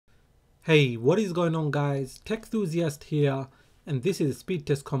Hey, what is going on guys? Tech Enthusiast here, and this is a speed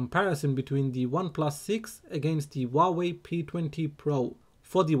test comparison between the OnePlus 6 against the Huawei P20 Pro.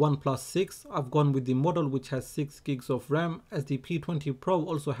 For the OnePlus 6, I've gone with the model which has 6 gigs of RAM, as the P20 Pro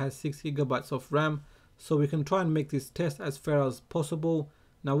also has 6 gigabytes of RAM, so we can try and make this test as fair as possible.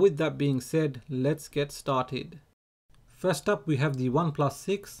 Now with that being said, let's get started. First up we have the OnePlus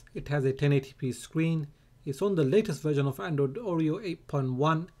 6. It has a 1080p screen. It's on the latest version of Android Oreo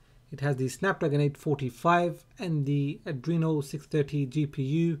 8.1. It has the Snapdragon 845 and the Adreno 630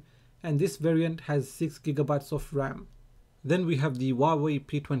 GPU, and this variant has 6 gigabytes of RAM. Then we have the Huawei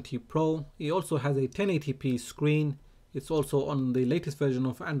P20 Pro. It also has a 1080p screen. It's also on the latest version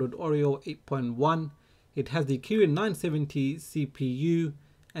of Android Oreo 8.1. It has the Kirin 970 CPU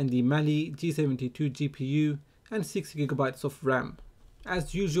and the Mali G72 GPU and 6 gigabytes of RAM.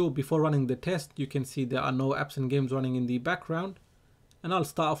 As usual, before running the test, you can see there are no apps and games running in the background. And I'll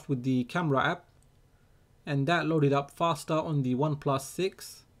start off with the camera app, and that loaded up faster on the OnePlus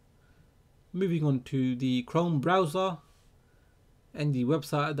 6. Moving on to the Chrome browser, and the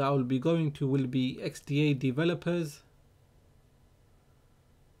website that I will be going to will be XDA developers.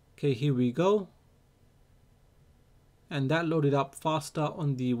 Okay, here we go. And that loaded up faster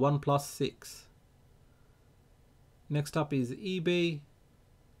on the OnePlus 6. Next up is eBay,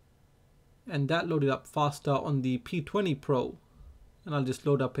 and that loaded up faster on the P20 Pro. And I'll just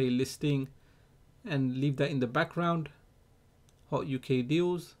load up a listing and leave that in the background. Hot UK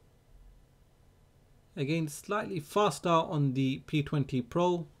deals. Again, slightly faster on the P20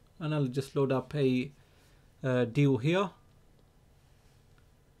 Pro, and I'll just load up a deal here.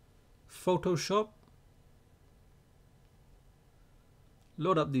 Photoshop.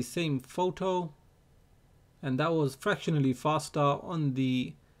 Load up the same photo, and that was fractionally faster on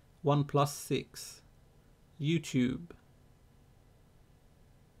the OnePlus 6. YouTube.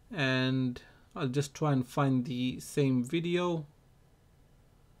 And I'll just try and find the same video.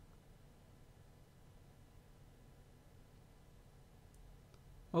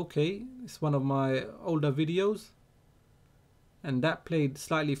 Okay, it's one of my older videos, and that played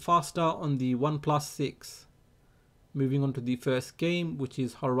slightly faster on the OnePlus 6. Moving on to the first game, which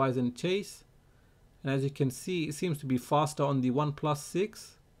is Horizon Chase, and as you can see, it seems to be faster on the OnePlus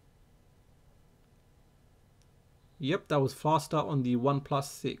 6. Yep, that was faster on the OnePlus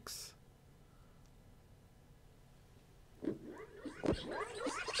 6.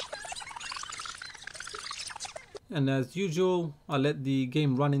 And as usual, I'll let the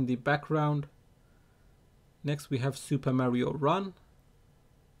game run in the background. Next we have Super Mario Run.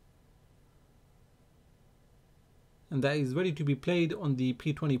 And that is ready to be played on the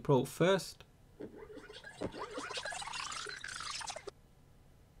P20 Pro first.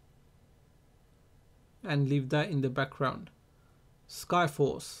 And leave that in the background.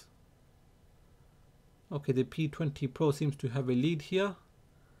 Skyforce. Okay, the P20 Pro seems to have a lead here.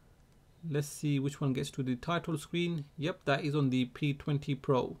 Let's see which one gets to the title screen. Yep, that is on the P20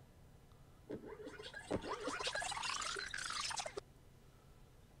 Pro.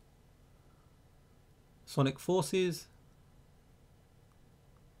 Sonic Forces.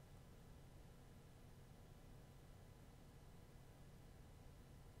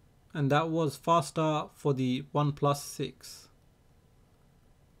 And that was faster for the OnePlus 6.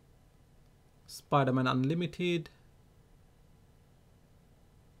 Spider-Man Unlimited.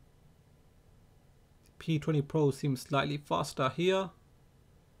 P20 Pro seems slightly faster here.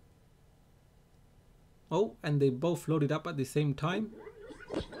 Oh, and they both loaded up at the same time.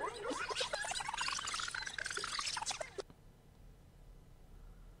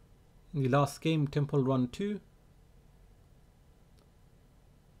 In the last game, Temple Run 2.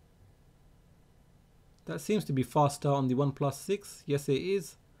 That seems to be faster on the OnePlus 6. Yes, it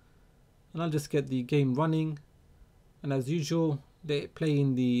is. And I'll just get the game running. And as usual, they play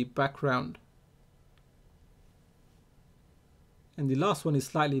in the background. And the last one is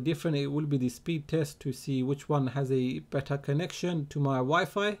slightly different. It will be the speed test to see which one has a better connection to my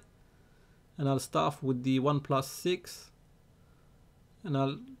Wi-Fi. And I'll start off with the OnePlus 6. And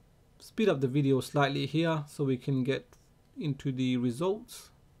I'll speed up the video slightly here so we can get into the results.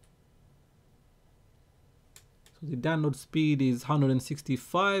 So the download speed is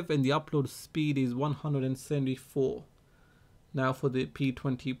 165 and the upload speed is 174. Now for the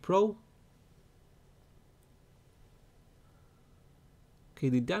P20 Pro. Okay,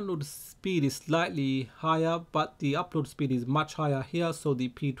 the download speed is slightly higher, but the upload speed is much higher here, so the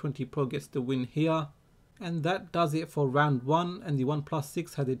P20 Pro gets the win here. And that does it for round 1, and the OnePlus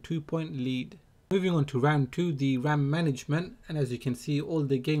 6 had a 2-point lead. Moving on to round 2, the RAM management, and as you can see, all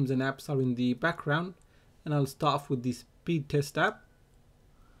the games and apps are in the background. And I'll start off with the speed test app.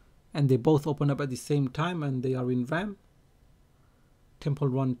 and they both open up at the same time and they are in RAM. Temple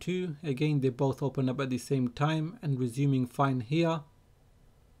Run 2, again they both open up at the same time and resuming fine here.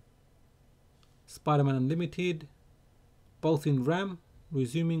 Spider-Man Unlimited, both in RAM,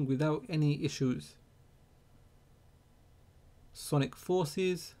 resuming without any issues. Sonic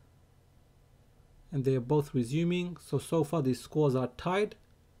Forces, and they are both resuming, so far the scores are tied.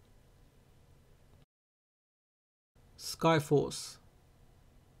 Skyforce,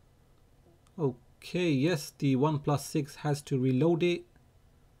 okay, yes, the OnePlus 6 has to reload it,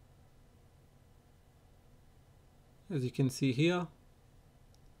 as you can see here.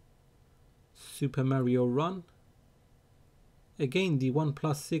 Super Mario Run, again the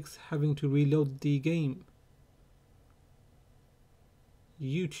OnePlus 6 having to reload the game.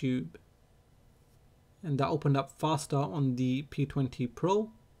 YouTube, and that opened up faster on the P20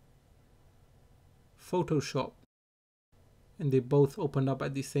 Pro. Photoshop, and they both opened up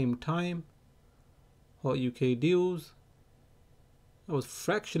at the same time. Hot UK Deals, that was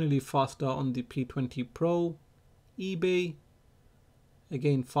fractionally faster on the P20 Pro. eBay,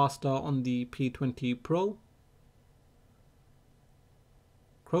 again faster on the P20 Pro.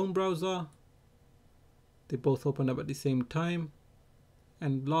 Chrome browser, they both opened up at the same time.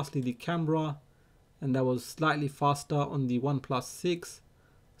 And lastly the camera, and that was slightly faster on the OnePlus 6.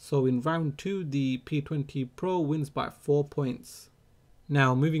 So in round 2 the P20 Pro wins by 4 points.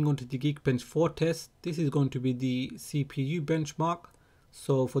 Now moving on to the Geekbench 4 test, this is going to be the CPU benchmark.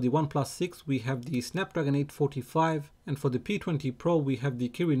 So for the OnePlus 6 we have the Snapdragon 845, and for the P20 Pro we have the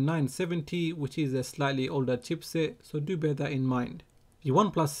Kirin 970, which is a slightly older chipset, so do bear that in mind. The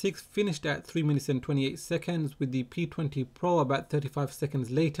OnePlus 6 finished at 3 minutes and 28 seconds, with the P20 Pro about 35 seconds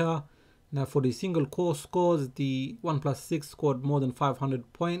later. Now for the single core scores, the OnePlus 6 scored more than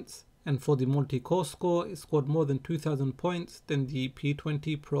 500 points, and for the multi-core score it scored more than 2000 points than the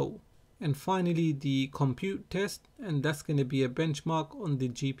P20 Pro. And finally the compute test, and that's going to be a benchmark on the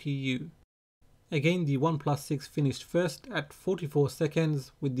GPU. Again the OnePlus 6 finished first at 44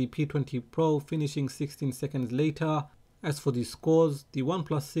 seconds, with the P20 Pro finishing 16 seconds later. As for the scores, the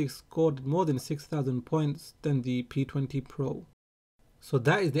OnePlus 6 scored more than 6000 points than the P20 Pro. So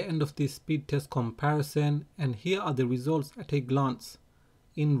that is the end of this speed test comparison, and here are the results at a glance.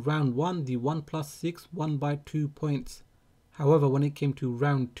 In round 1 the OnePlus 6 won by 2 points. However, when it came to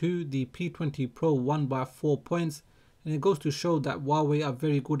round 2 the P20 Pro won by 4 points, and it goes to show that Huawei are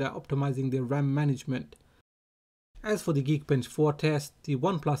very good at optimizing their RAM management. As for the Geekbench 4 test, the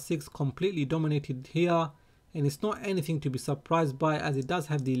OnePlus 6 completely dominated here, and it's not anything to be surprised by, as it does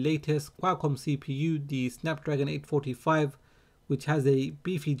have the latest Qualcomm CPU, the Snapdragon 845, which has a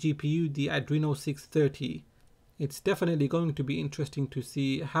beefy GPU, the Adreno 630. It's definitely going to be interesting to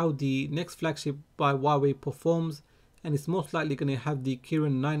see how the next flagship by Huawei performs, and it's most likely going to have the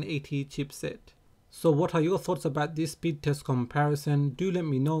Kirin 980 chipset. So what are your thoughts about this speed test comparison? Do let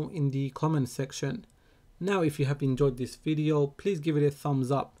me know in the comment section. Now if you have enjoyed this video, please give it a thumbs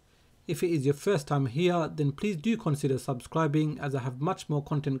up. If it is your first time here, then please do consider subscribing, as I have much more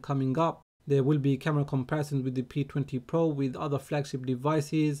content coming up. There will be camera comparisons with the P20 Pro with other flagship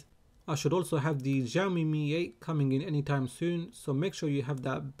devices. I should also have the Xiaomi Mi 8 coming in anytime soon, so make sure you have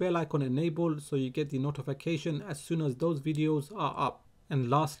that bell icon enabled so you get the notification as soon as those videos are up. And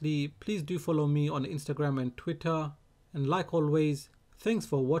lastly, please do follow me on Instagram and Twitter. And like always, thanks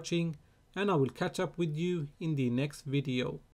for watching, and I will catch up with you in the next video.